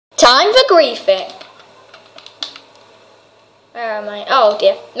Time for griefing. Where am I? Oh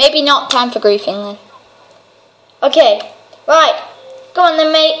dear. Maybe not time for griefing then. Okay. Right. Go on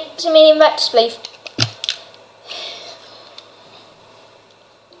then, mate. See me back to Spleef.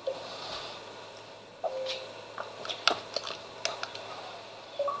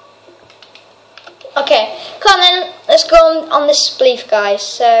 Okay. Come on then. Let's go on this Spleef, guys.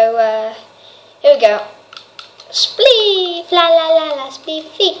 So, here we go. Spleef. La la la la.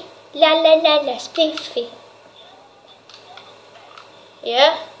 Spleefy. La la la la. Spleefy.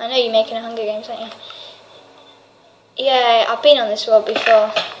 Yeah? I know you're making a Hunger Games, aren't you? Yeah, I've been on this world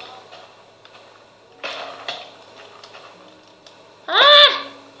before. Ah!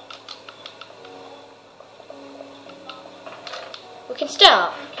 We can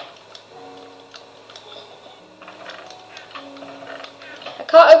start. I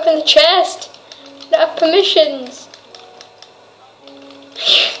can't open the chest. I don't have permissions.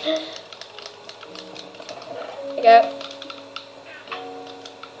 There we go.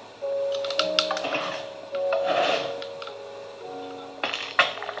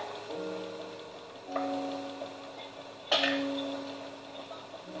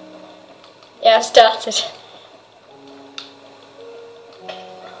 Yeah, I started.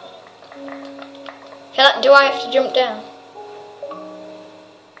 Do I have to jump down?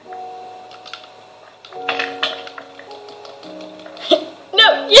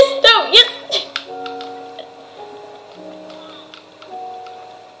 No, yes, no, yes!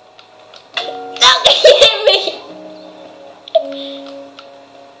 No, you hit me!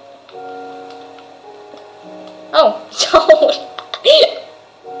 Oh, sold!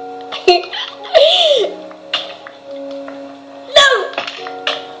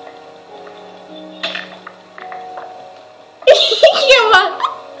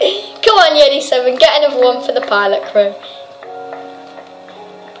 Come on, Yeti 7, get another one for the pilot crew.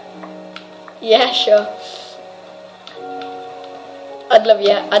 Yeah, sure. I'd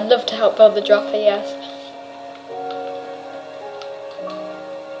love to help build the dropper, yes.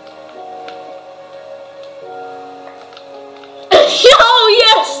 Oh,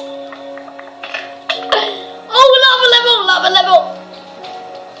 yes! Oh, lava level!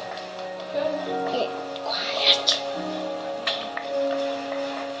 Quiet.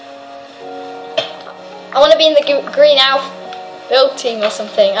 I want to be in the green elf build team or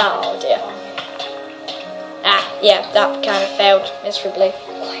something. Oh dear. Ah, yeah, that kind of failed miserably.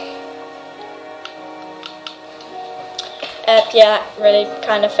 Yeah, that really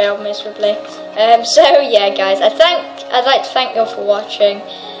kind of failed miserably. So yeah, guys, I'd like to thank you all for watching,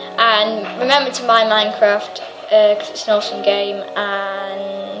 and remember to buy Minecraft because it's an awesome game,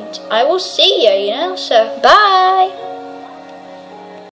 and I will see you. So bye.